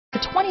The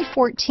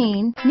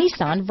 2014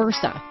 Nissan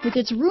Versa. With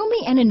its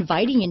roomy and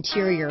inviting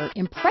interior,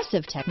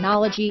 impressive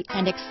technology,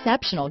 and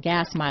exceptional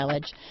gas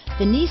mileage,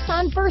 the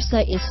Nissan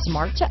Versa is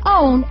smart to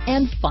own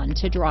and fun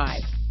to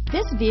drive.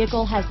 This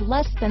vehicle has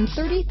less than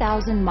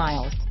 30,000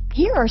 miles.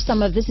 Here are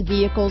some of this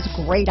vehicle's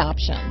great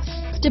options: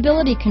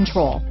 stability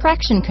control,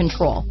 traction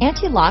control,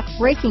 anti-lock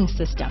braking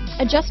system,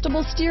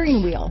 adjustable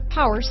steering wheel,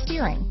 power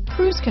steering,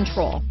 cruise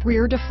control,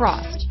 rear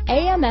defrost,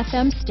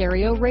 AM/FM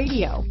stereo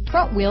radio,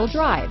 front wheel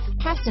drive,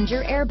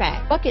 passenger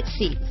airbag, bucket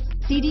seats,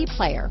 CD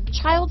player,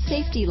 child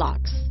safety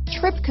locks,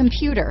 trip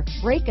computer,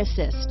 brake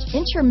assist,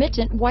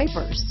 intermittent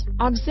wipers,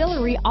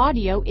 auxiliary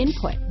audio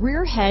input,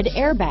 rear head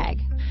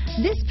airbag.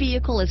 This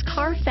vehicle is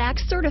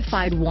Carfax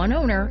certified one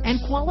owner and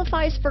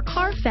qualifies for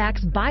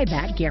Carfax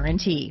buyback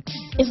guarantee.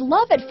 Is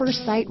love at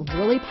first sight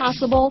really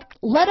possible?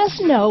 Let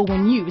us know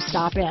when you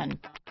stop in.